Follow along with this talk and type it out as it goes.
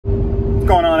What's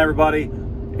going on, everybody?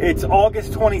 It's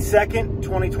August 22nd,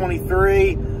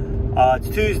 2023. It's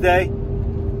Tuesday,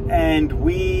 and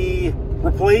we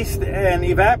replaced an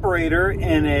evaporator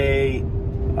in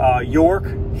a York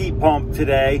heat pump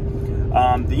today.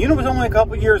 The unit was only a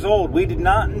couple years old. We did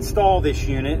not install this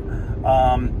unit.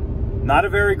 Not a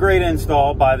very great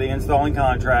install by the installing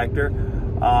contractor,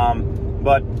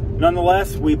 but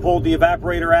nonetheless, we pulled the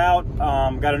evaporator out,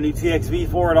 got a new TXV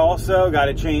for it also, got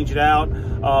to change it out,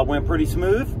 went pretty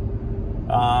smooth.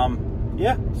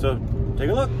 Yeah, so take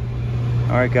a look.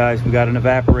 All right, guys, we got an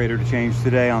evaporator to change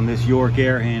today on this York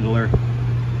air handler.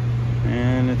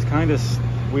 And it's kind of,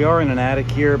 we are in an attic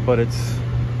here, but it's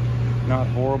not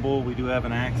horrible. We do have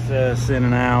an access in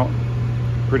and out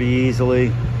pretty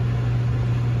easily.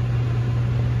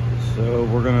 So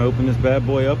we're gonna open this bad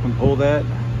boy up and pull that.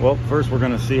 Well, first we're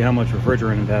gonna see how much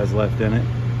refrigerant it has left in it.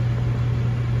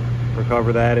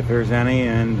 Recover that if there's any,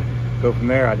 and go from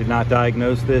there. I did not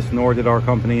diagnose this, nor did our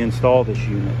company install this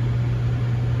unit.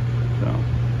 So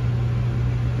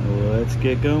let's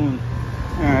get going.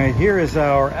 All right, here is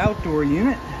our outdoor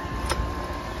unit.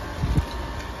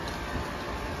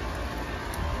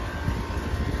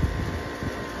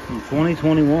 From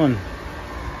 2021.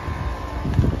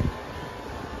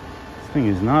 This thing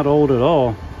is not old at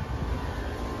all.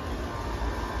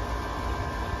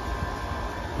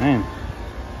 Man.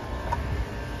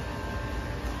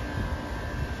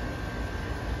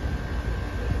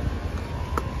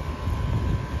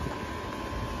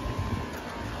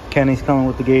 Kenny's coming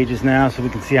with the gauges now so we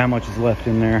can see how much is left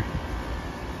in there.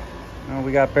 Well,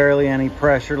 we got barely any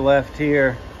pressure left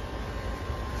here.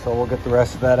 So we'll get the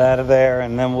rest of that out of there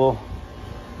and then we'll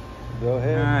go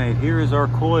ahead. All right, here is our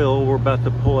coil we're about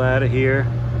to pull out of here.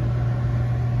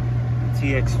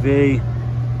 TXV,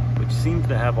 which seems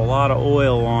to have a lot of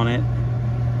oil on it.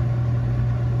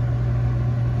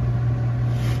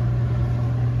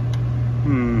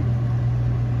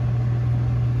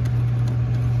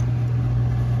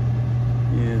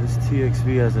 Yeah, this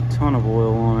TXV has a ton of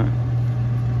oil on it.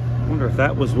 I wonder if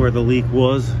that was where the leak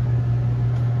was.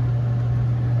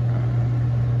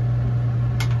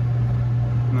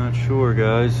 Not sure,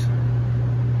 guys.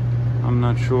 I'm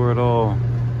not sure at all.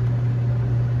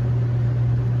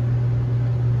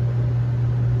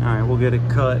 Alright, we'll get it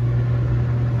cut.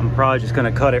 I'm probably just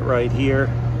gonna cut it right here.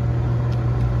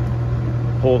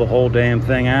 Pull the whole damn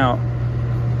thing out.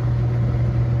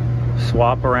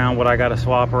 Swap around what I gotta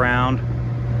swap around.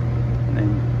 And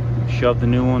then shove the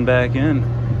new one back in.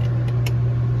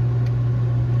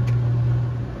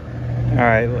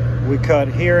 Alright, we cut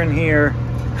here and here.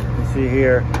 You can see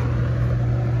here.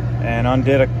 And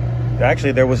undid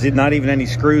actually there was not even any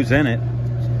screws in it.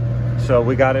 So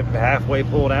we got it halfway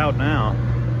pulled out now.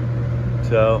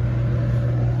 So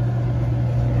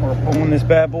we're pulling this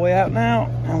bad boy out now,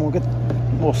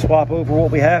 and we'll swap over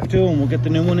what we have to, and we'll get the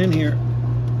new one in here.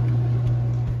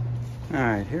 All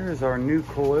right, here is our new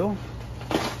coil,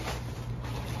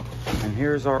 and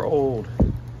here's our old.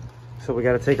 So we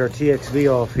got to take our TXV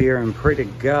off here, and pray to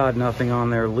God nothing on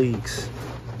there leaks,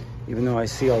 even though I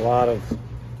see a lot of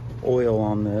oil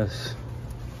on this.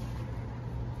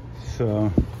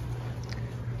 So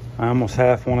I almost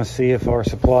half want to see if our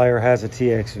supplier has a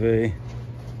TXV.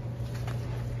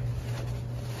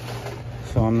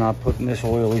 So I'm not putting this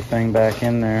oily thing back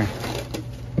in there.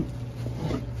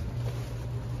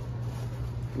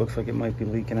 Looks like it might be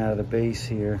leaking out of the base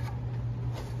here.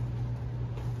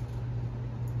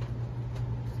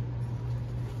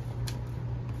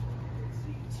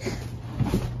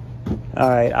 All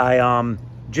right, I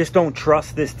just don't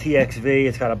trust this TXV.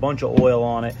 It's got a bunch of oil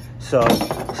on it. So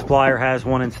supplier has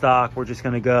one in stock. We're just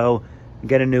gonna go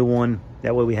get a new one.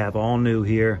 That way we have all new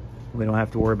here. We don't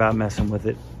have to worry about messing with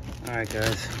it. All right,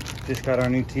 guys, just got our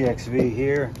new TXV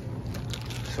here.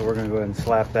 So we're gonna go ahead and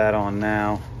slap that on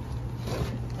now.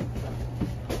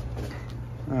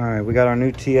 All right, we got our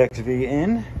new TXV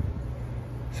in.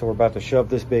 So we're about to shove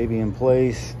this baby in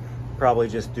place. Probably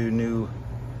just do new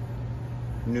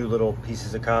little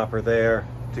pieces of copper there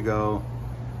to go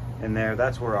in there.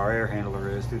 That's where our air handler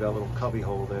is, through that little cubby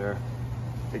hole there.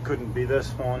 It couldn't be this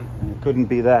one, and it couldn't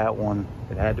be that one.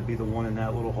 It had to be the one in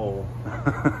that little hole.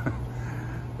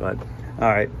 But all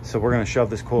right, so we're gonna shove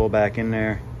this coil back in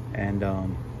there and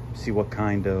see what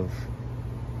kind of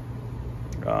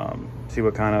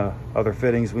other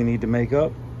fittings we need to make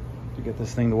up to get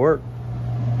this thing to work.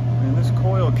 And this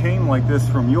coil came like this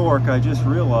from York. I just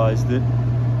realized that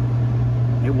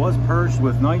it was purged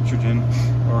with nitrogen,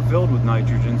 or filled with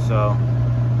nitrogen, so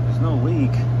there's no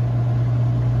leak.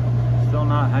 Still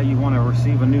not how you want to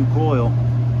receive a new coil.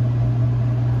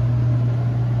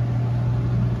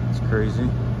 It's crazy.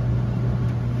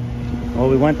 Well,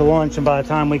 we went to lunch, and by the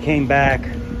time we came back,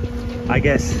 I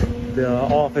guess the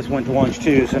office went to lunch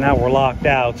too, so now we're locked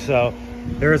out. So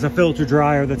there is a filter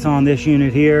dryer that's on this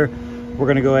unit here. We're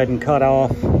gonna go ahead and cut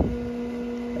off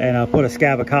and put a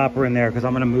scab of copper in there because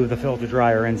I'm gonna move the filter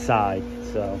dryer inside.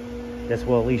 So I guess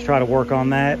we'll at least try to work on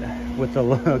that with the,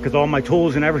 because all my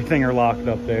tools and everything are locked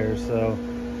up there. So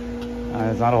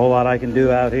there's not a whole lot I can do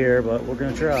out here, but we're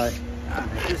gonna try.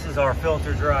 This is our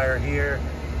filter dryer here,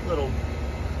 little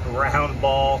round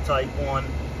ball type one.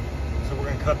 So we're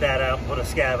gonna cut that out and put a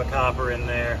scab of copper in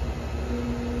there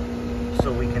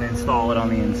so we can install it on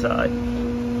the inside.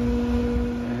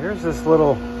 And here's this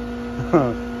little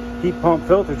heat pump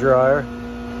filter dryer,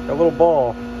 a little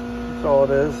ball. That's all it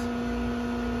is.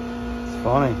 It's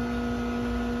funny.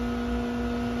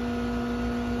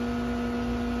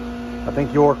 I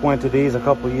think York went to these a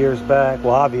couple years back.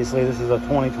 Well, obviously this is a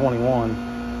 2021.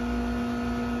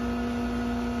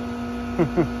 Tell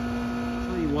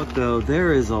you what though,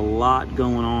 there is a lot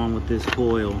going on with this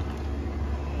coil.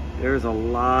 There's a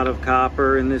lot of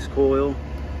copper in this coil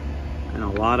and a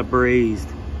lot of brazed.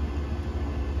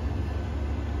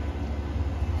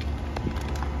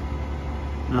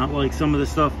 Not like some of the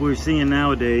stuff we're seeing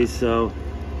nowadays. So,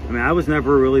 I mean, I was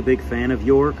never a really big fan of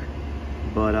York,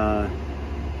 but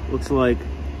looks like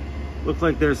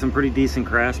there's some pretty decent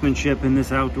craftsmanship in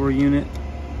this outdoor unit.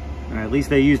 Or at least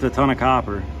they used a ton of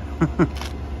copper.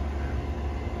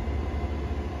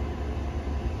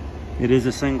 It is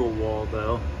a single wall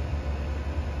though.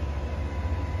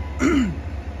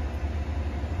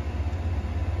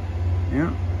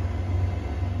 Yeah.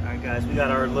 All right, guys, we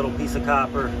got our little piece of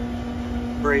copper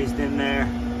brazed in there,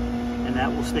 and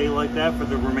that will stay like that for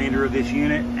the remainder of this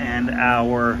unit. And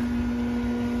our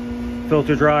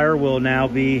filter dryer will now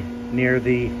be near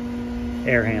the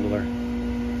air handler.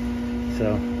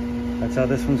 So that's how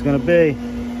this one's gonna be.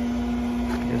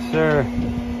 Yes, sir.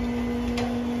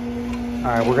 All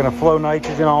right, we're gonna flow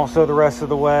nitrogen also the rest of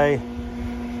the way.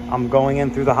 I'm going in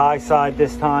through the high side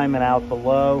this time and out the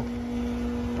low.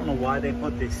 I don't know why they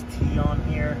put this T on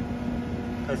here,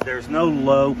 because there's no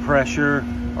low pressure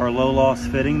or low loss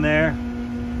fitting there.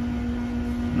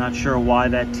 Not sure why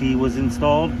that T was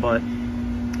installed, but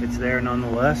it's there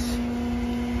nonetheless.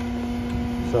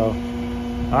 So,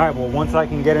 all right, well, once I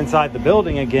can get inside the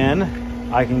building again,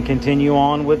 I can continue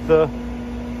on with the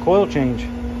coil change.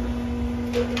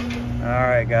 All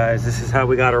right, guys, this is how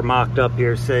we got her mocked up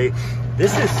here. Say,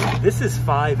 this is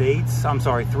 5/8, I'm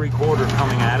sorry, 3/4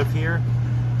 coming out of here.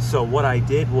 So what I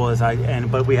did was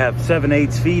but we have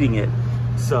 7/8 feeding it.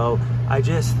 So I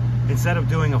just, instead of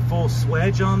doing a full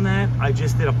swedge on that, I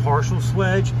just did a partial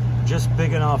swedge, just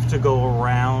big enough to go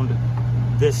around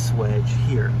this swedge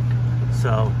here.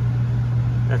 So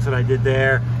that's what I did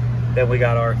there. Then we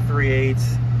got our 3/8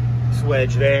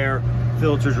 swedge there,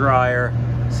 filter dryer,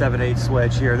 7/8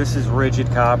 swedge here. This is rigid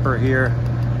copper here.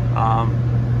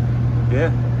 Yeah,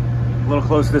 a little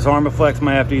close to this Armaflex.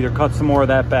 Might have to either cut some more of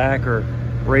that back or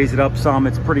raise it up some.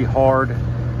 It's pretty hard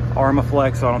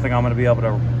Armaflex, so I don't think I'm gonna be able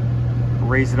to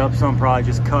raise it up some. Probably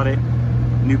just cut it,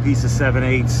 new piece of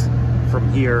 7/8 from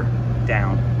here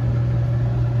down.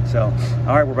 So,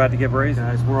 all right, we're about to get brazed,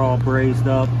 guys. We're all brazed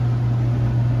up.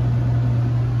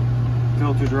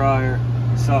 Filter dryer,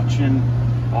 suction,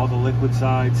 all the liquid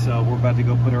sides. So we're about to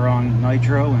go put her on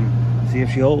nitro and see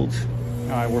if she holds.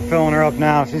 All right, we're filling her up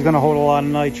now. She's gonna hold a lot of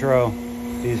nitro.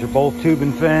 These are both tube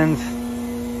and fins.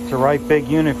 It's a right big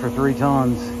unit for 3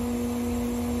 tons.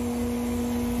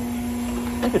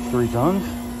 I think it's 3 tons.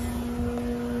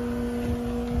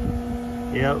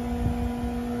 Yep.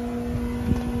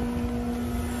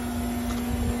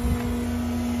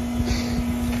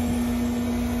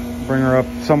 Bring her up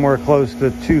somewhere close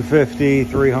to 250,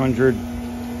 300.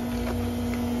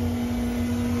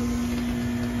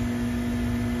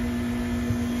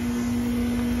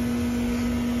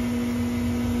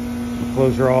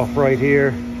 Close her off right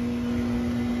here,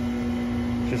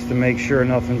 just to make sure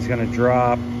nothing's gonna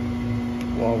drop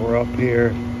while we're up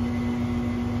here.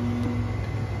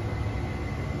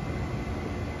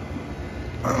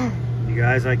 You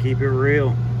guys, I keep it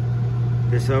real.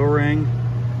 This O-ring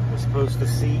was supposed to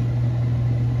seat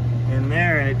in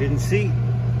there and it didn't seat.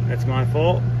 That's my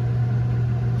fault.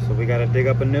 So we gotta dig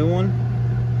up a new one.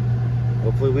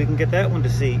 Hopefully we can get that one to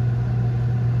seat.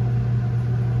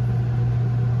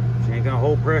 She ain't gonna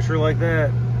hold pressure like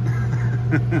that.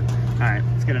 All right,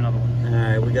 let's get another one. All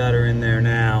right, we got her in there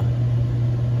now.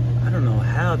 I don't know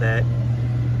how that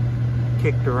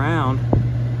kicked around.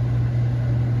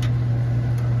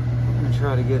 I'm gonna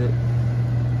try to get it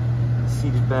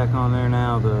seated back on there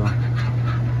now though.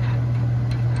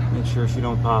 Make sure she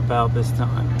don't pop out this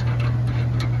time.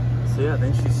 See, I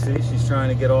think she's trying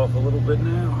to get off a little bit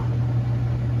now.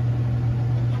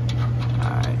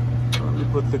 Alright, so let me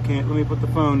put the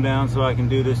phone down so I can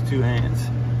do this two hands.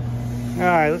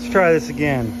 Alright, let's try this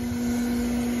again.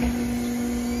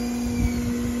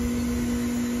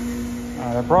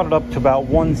 Alright, I brought it up to about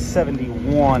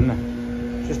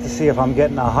 171 just to see if I'm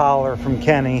getting a holler from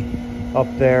Kenny up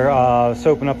there,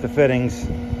 soaping up the fittings.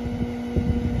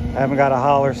 I haven't got a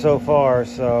holler so far,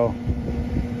 so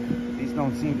these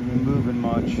don't seem to be moving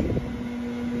much.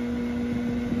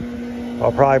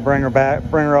 I'll probably bring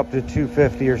her up to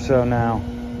 250 or so now.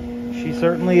 She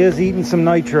certainly is eating some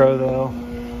nitro though.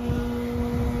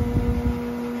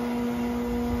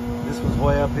 This was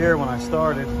way up here when I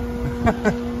started.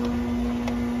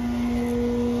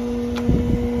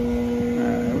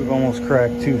 Alright, we've almost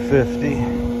cracked 250.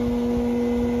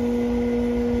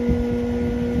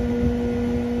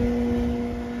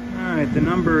 Alright, the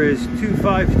number is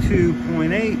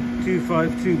 252.8,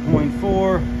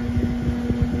 252.4.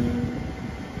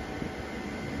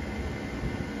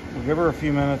 Give her a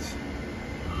few minutes.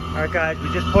 All right, guys, we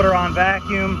just put her on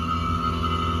vacuum.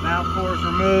 Valve cores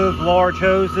removed, large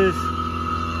hoses,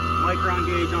 micron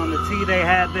gauge on the T they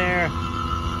had there,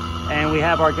 and we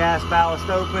have our gas ballast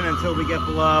open until we get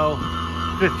below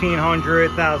 1,500,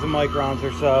 1,000 microns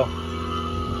or so.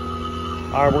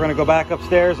 All right, we're gonna go back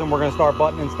upstairs and we're gonna start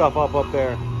buttoning stuff up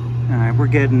there. All right, we're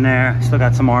getting there. Still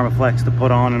got some Armaflex to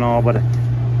put on and all, but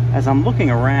as I'm looking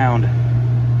around,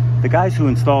 the guys who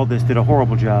installed this did a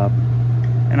horrible job.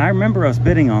 And I remember us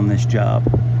bidding on this job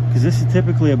because this is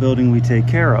typically a building we take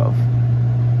care of.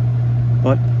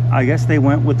 But I guess they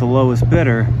went with the lowest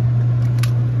bidder.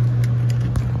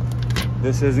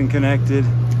 This isn't connected.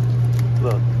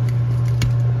 Look,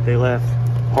 they left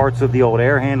parts of the old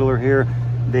air handler here.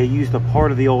 They used a part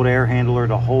of the old air handler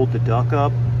to hold the duct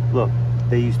up. Look,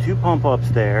 they used two pump ups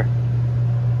there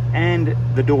and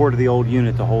the door to the old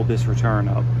unit to hold this return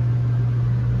up.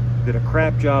 Did a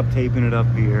crap job taping it up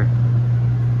here.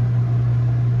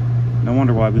 No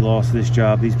wonder why we lost this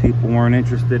job. These people weren't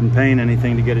interested in paying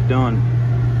anything to get it done.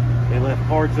 They left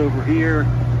parts over here.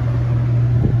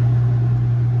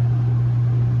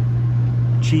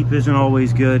 Cheap isn't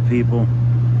always good, people.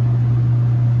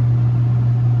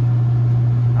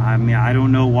 I mean, I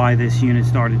don't know why this unit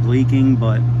started leaking,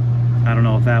 but I don't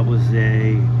know if that was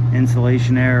a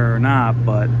insulation error or not,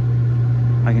 but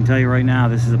I can tell you right now,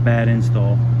 this is a bad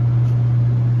install.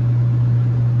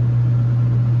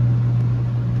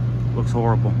 Looks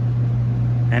horrible.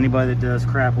 Anybody that does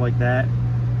crap like that,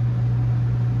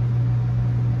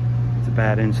 it's a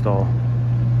bad install.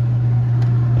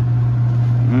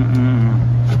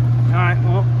 Alright,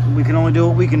 well, we can only do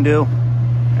what we can do.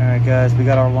 Alright guys, we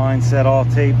got our line set all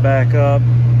taped back up.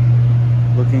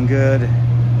 Looking good.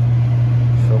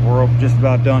 So we're just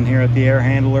about done here at the air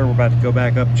handler. We're about to go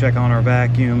back up, check on our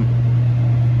vacuum,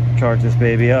 charge this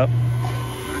baby up.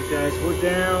 Alright guys, we're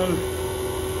down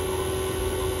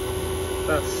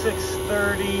about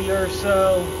 6:30 or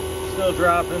so, still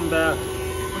dropping back.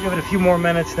 We'll give it a few more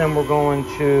minutes, then we're going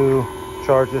to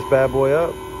charge this bad boy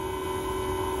up.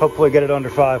 Hopefully get it under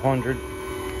 500.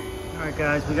 All right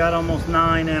guys, we got almost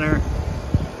 9 in her.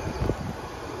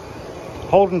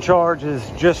 Holding charge is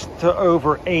just to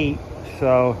over 8,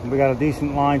 so we got a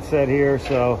decent line set here,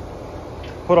 so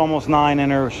put almost 9 in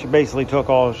her. She basically took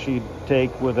all she'd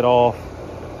take with it off.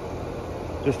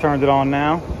 Just turned it on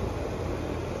now.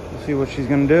 See what she's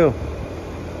gonna do.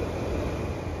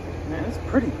 Man, it's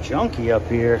pretty junky up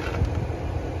here.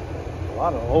 A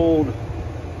lot of old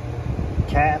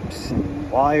caps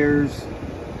and wires,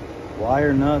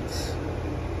 wire nuts.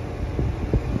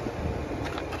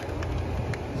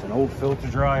 There's an old filter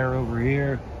dryer over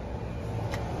here.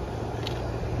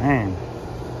 Man,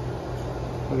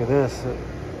 look at this.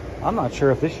 I'm not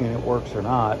sure if this unit works or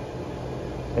not.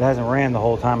 It hasn't ran the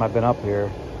whole time I've been up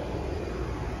here.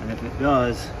 And if it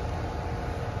does,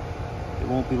 it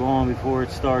won't be long before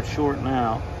it starts shorting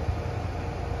out.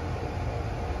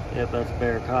 Yep, that's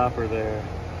bare copper there.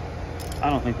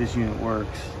 I don't think this unit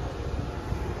works.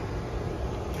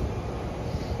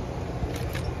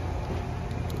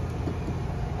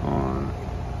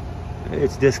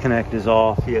 Its disconnect is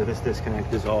off. Yeah, this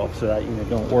disconnect is off, so that unit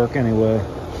don't work anyway.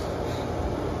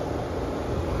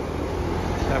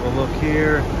 Let's have a look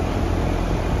here.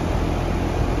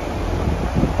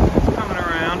 It's coming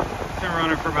around. It's been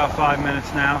running for about 5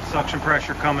 minutes now. Suction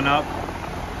pressure coming up.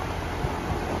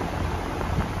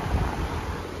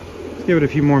 Let's give it a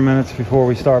few more minutes before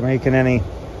we start making any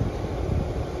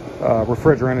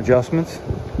refrigerant adjustments.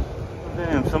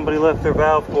 Damn, somebody left their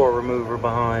valve core remover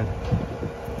behind.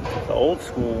 It's the old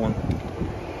school one.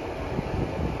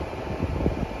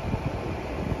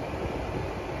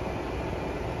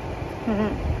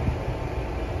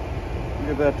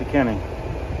 Give that to Kenny.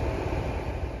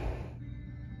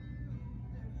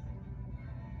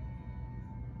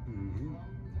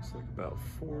 Looks like about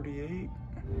 48.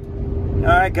 All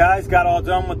right, guys, got all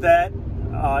done with that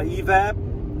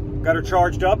evap. Got her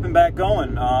charged up and back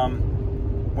going.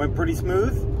 Went pretty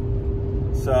smooth,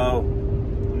 so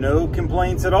no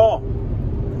complaints at all.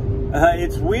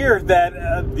 It's weird that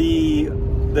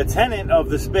the tenant of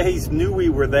the space knew we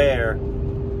were there.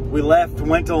 We left,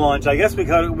 went to lunch. I guess we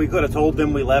could have told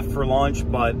them we left for lunch,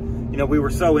 but you know, we were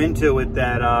so into it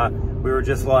that we were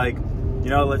just like, you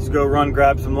know, let's go run,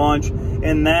 grab some lunch.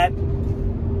 In that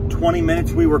 20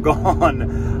 minutes we were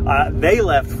gone, they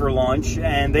left for lunch,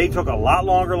 and they took a lot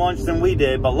longer lunch than we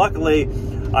did. But luckily,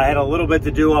 I had a little bit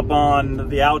to do up on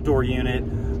the outdoor unit,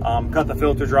 cut the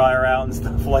filter dryer out and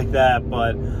stuff like that.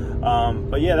 But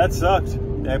yeah, that sucked.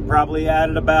 It probably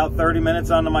added about 30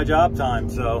 minutes onto my job time.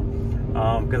 So,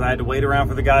 because I had to wait around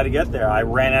for the guy to get there. I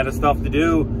ran out of stuff to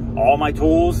do. All my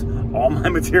tools, all my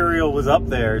material was up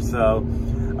there. So,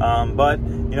 but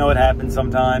you know, it happens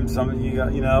sometimes.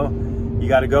 You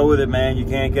got to go with it, man. You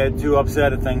can't get too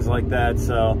upset at things like that.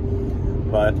 So,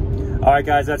 but all right,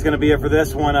 guys, that's going to be it for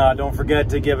this one. Don't forget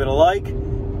to give it a like,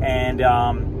 and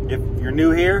if you're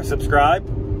new here, subscribe.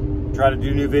 Try to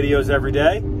do new videos every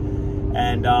day,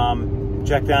 and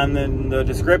check down in the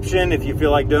description if you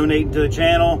feel like donating to the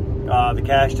channel. The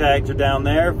cash tags are down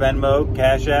there: Venmo,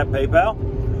 CashApp, PayPal.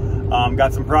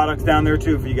 Got some products down there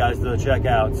too for you guys to check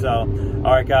out. So,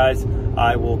 all right, guys,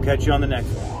 I will catch you on the next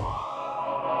one.